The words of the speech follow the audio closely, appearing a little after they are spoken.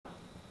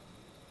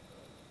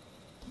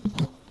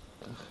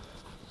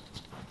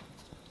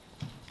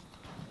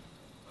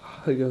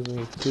I guess I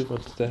need to do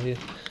one today.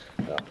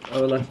 I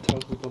would like to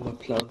talk about my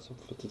plans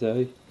for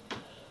today.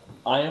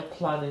 I am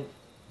planning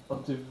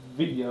on the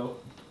video.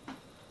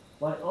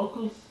 My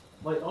uncle's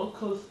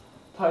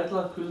title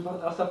and cruise.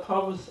 As I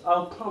promise,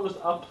 I'll promise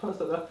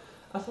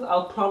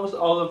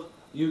all of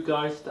you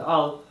guys that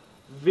I'll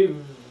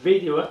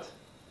video it.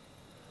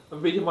 I'll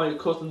video my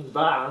cousin's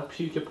van,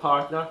 future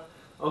partner.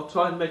 I'll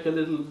try and make a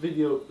little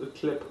video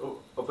clip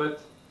of it.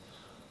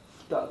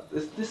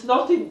 There's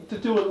nothing to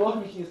do with what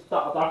we can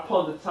start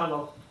on the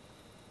channel.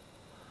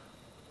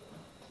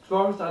 As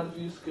far as that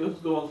views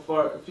going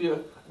for, if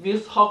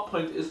this hot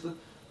point is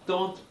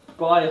don't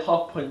buy a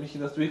hot point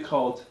machine as we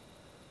called.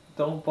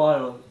 Don't buy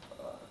one.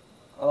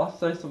 I'll have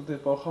to say something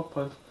about hot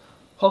point.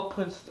 Hot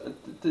points,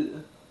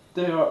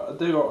 they are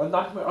a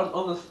nightmare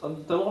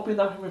and they won't be a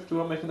nightmare if they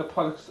were making the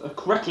products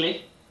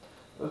correctly,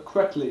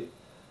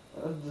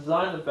 and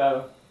design it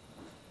better.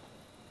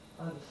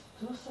 And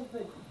do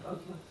something I'd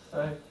like to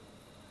say.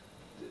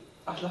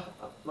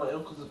 My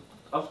uncle's.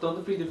 I've done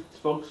the video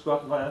for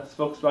Volkswagen, my aunt's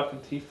Volkswagen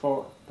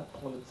T4.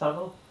 That's on the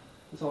channel.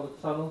 It's on the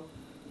channel.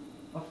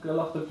 I've got a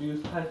lot of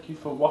views. Thank you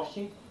for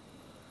watching.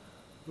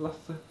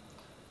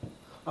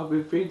 I've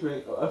been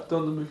videoing. I've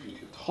done the review.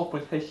 Hot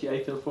Point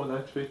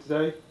HE8L493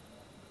 today.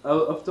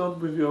 I've done a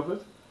review of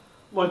it.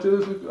 I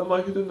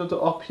might do another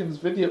options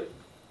video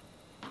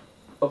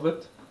of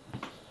it.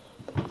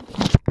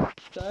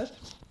 Dad,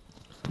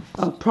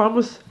 I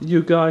promise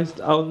you guys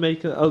I'll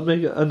make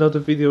another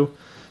video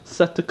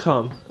set to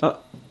come.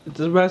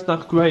 The red's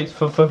not great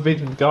for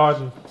videoing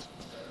garden.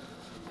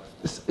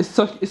 It's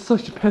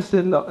such a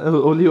person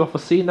Olio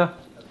Officina.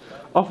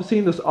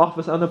 Officina's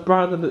office, and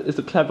Brandon is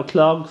a clever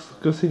clogs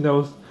because he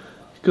knows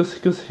because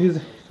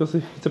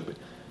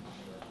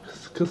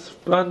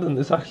Brandon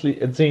is actually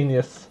a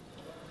genius.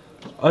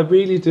 I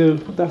really do.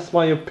 That's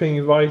my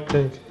opinion. I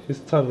think his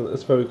channel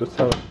is very good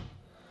channel,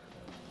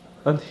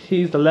 and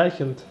he's a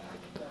legend.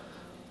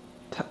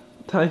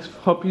 Thanks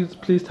for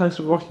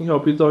watching.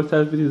 Hope you enjoyed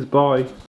today's videos. Bye.